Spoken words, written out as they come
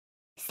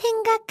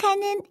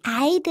생각하는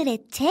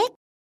아이들의 책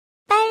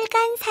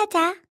빨간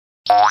사자.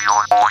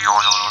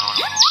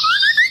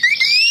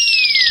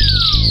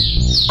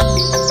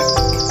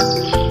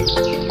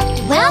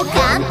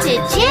 Welcome to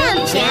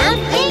JAMJAM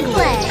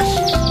English.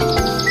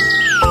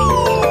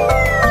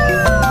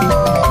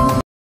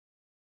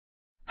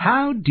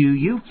 How do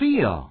you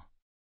feel?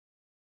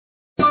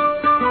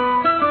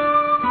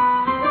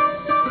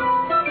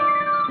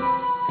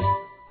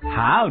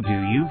 How do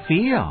you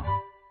feel?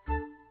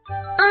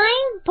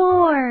 I'm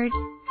bored.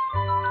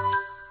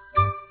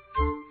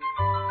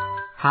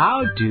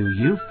 How do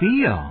you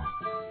feel?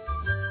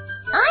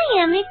 I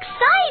am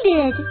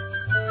excited.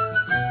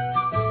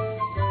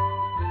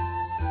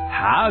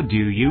 How do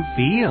you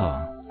feel?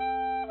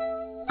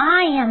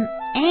 I am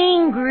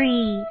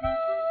angry.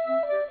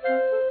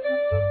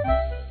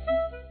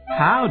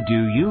 How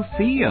do you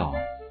feel?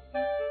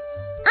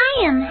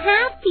 I am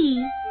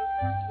happy.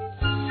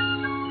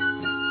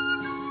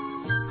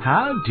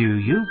 How do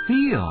you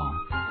feel?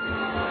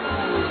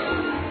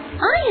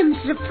 I am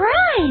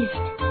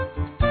surprised.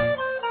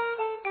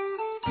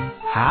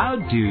 How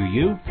do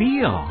you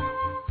feel?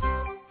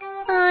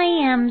 I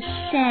am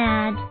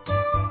sad.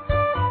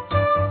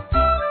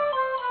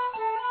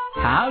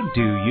 How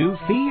do you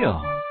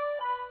feel?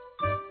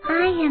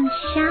 I am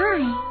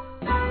shy.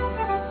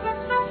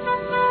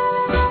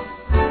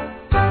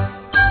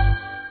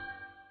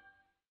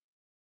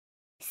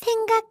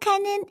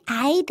 생각하는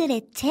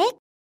아이들의 책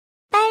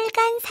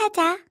빨간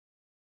사자.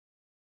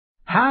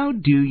 How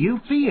do you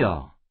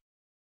feel?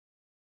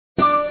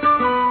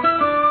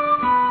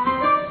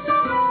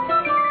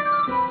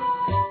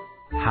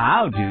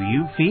 How do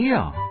you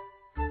feel?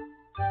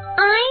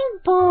 I'm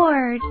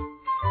bored.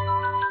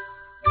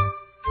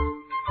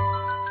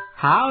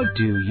 How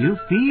do you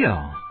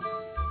feel?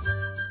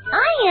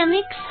 I am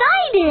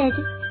excited.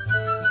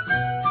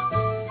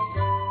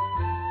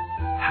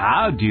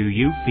 How do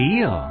you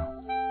feel?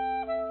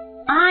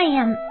 I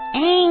am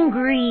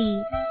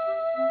angry.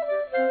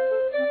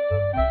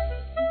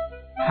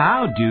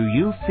 How do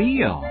you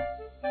feel?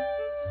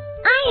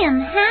 I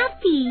am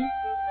happy.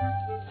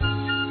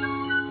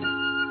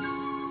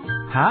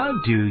 How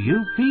do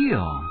you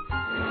feel?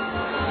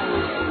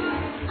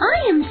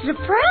 I am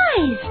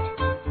surprised.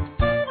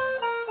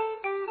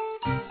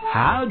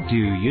 How do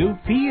you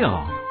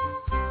feel?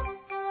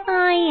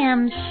 I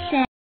am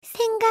sad.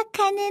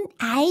 생각하는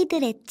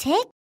아이들의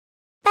책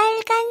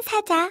빨간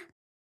사자.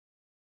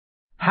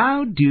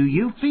 How do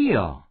you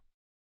feel?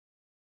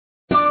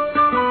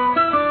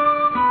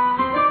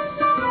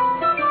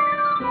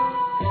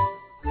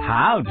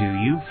 How do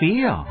you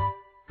feel?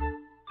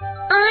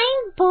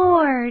 I'm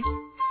bored.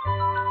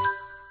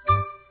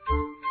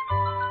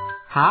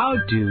 How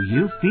do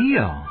you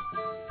feel?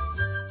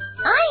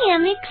 I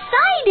am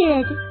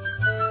excited.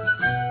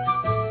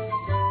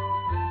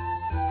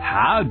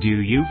 How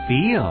do you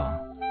feel?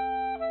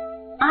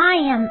 I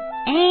am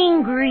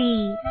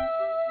angry.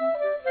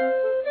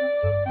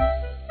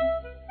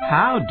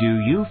 How do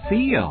you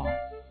feel?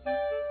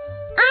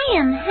 I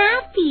am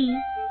happy.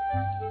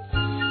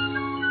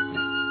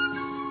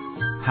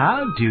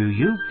 How do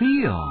you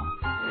feel?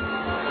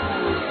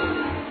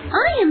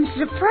 I am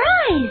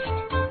surprised.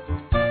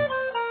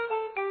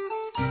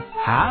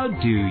 How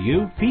do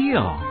you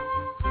feel?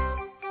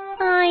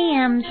 I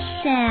am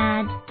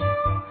sad.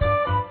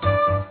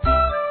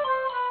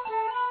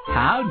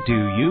 How do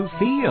you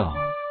feel?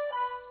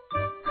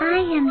 I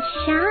am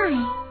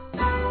shy.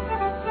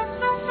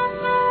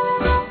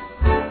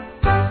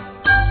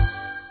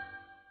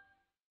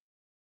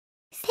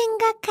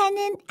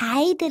 생각하는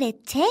아이들의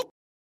책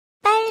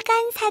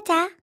빨간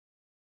사자.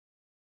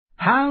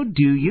 How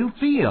do you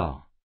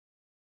feel?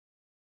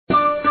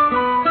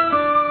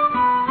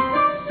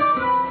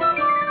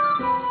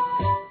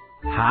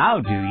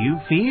 How do you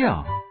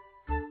feel?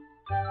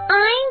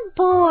 I'm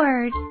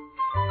bored.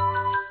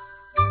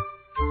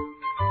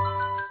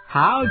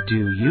 How do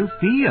you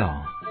feel?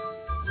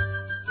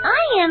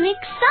 I am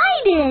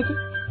excited.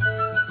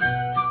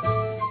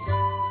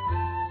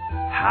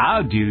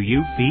 How do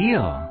you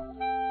feel?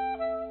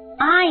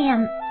 I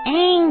am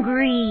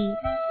angry.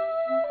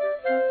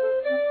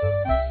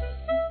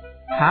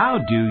 How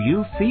do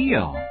you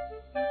feel?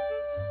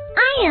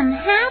 I am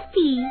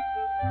happy.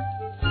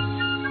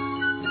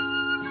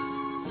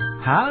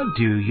 How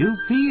do you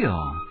feel?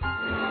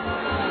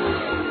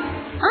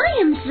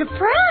 I am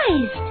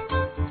surprised.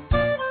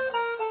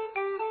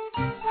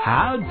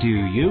 How do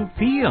you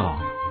feel?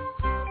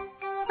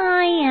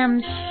 I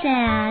am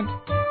sad.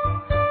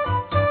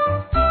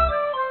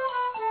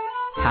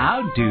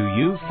 How do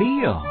you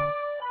feel?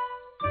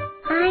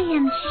 I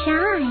am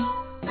shy.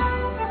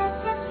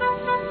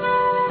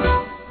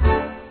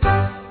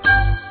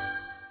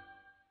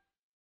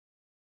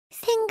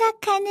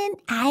 생각하는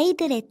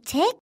아이들의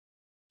책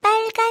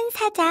빨간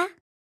사자.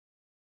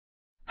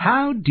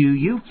 How do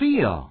you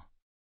feel?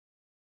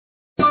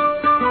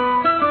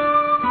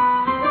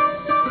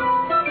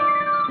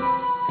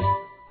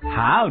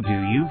 How do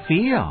you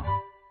feel?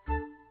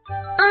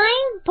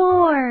 I'm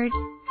bored.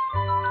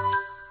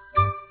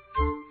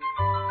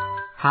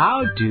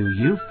 How do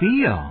you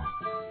feel?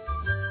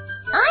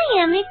 I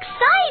am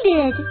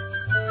excited.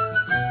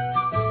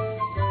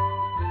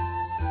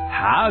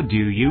 How do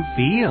you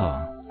feel?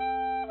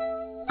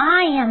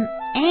 I am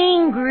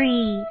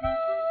angry.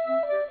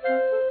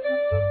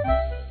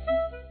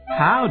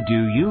 How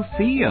do you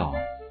feel?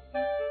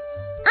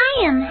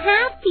 I am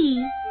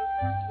happy.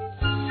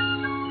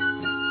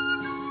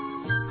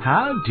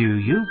 How do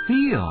you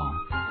feel?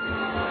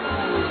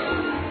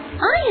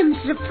 I am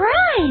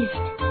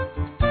surprised.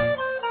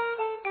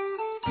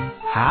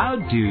 How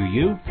do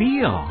you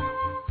feel?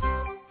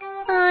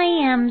 I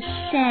am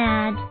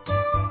sad.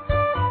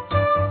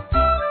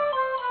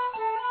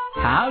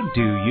 How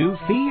do you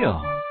feel?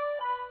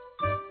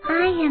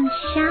 I am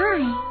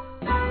shy.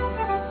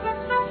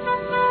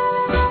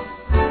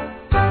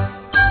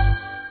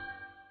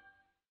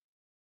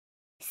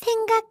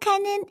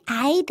 생각하는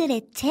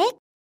아이들의 책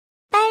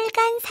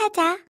빨간 사자